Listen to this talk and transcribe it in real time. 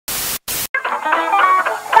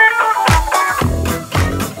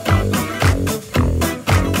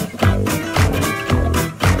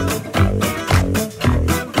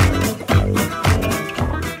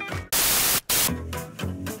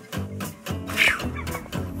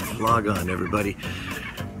vlog on, everybody.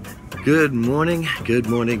 Good morning, good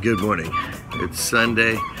morning, good morning. It's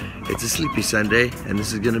Sunday. It's a sleepy Sunday, and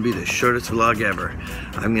this is gonna be the shortest vlog ever.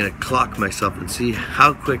 I'm gonna clock myself and see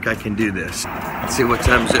how quick I can do this. Let's see what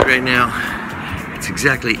time is it right now. It's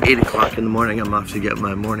exactly 8 o'clock in the morning. I'm off to get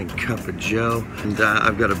my morning cup of joe. And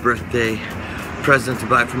I've got a birthday present to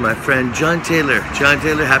buy for my friend John Taylor. John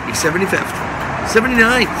Taylor, happy 75th.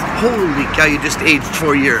 79th. Holy cow, you just aged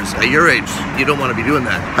 4 years. At your age, you don't want to be doing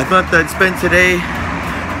that. I thought that I'd spend today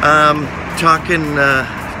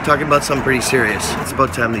talking about something pretty serious. It's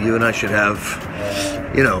about time that you and I should have,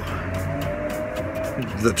 you know,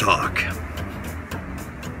 the talk.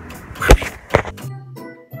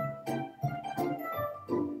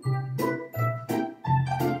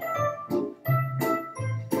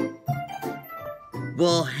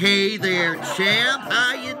 Well, hey there, champ.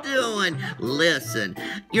 How you doing? Listen,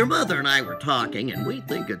 your mother and I were talking, and we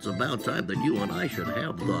think it's about time that you and I should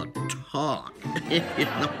have the talk. You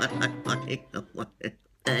know what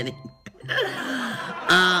I mean?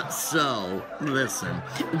 So, listen,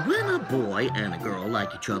 when a boy and a girl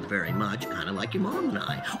like each other very much, kind of like your mom and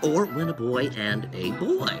I, or when a boy and a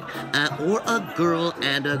boy, or a girl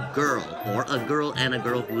and a girl, or a girl and a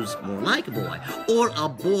girl who's more like a boy, or a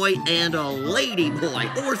boy and a lady boy,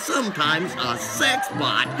 or sometimes a sex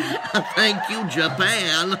bot. Thank you,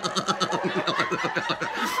 Japan.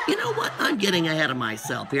 You know what? I'm getting ahead of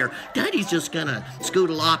myself here. Daddy's just gonna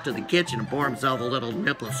scootle off to the kitchen and pour himself a little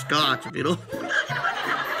nip of scotch, you know.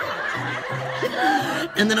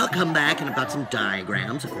 And then I'll come back and I've got some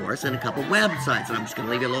diagrams, of course, and a couple websites, and I'm just going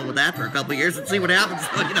to leave you alone with that for a couple of years and see what happens.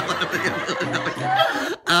 You know.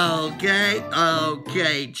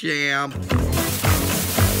 Okay, champ.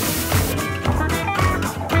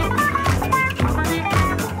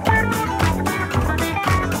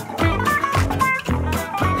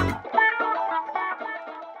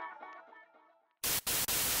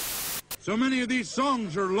 So many of these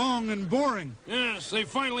songs are long and boring. Yes, they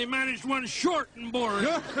finally managed one short and boring.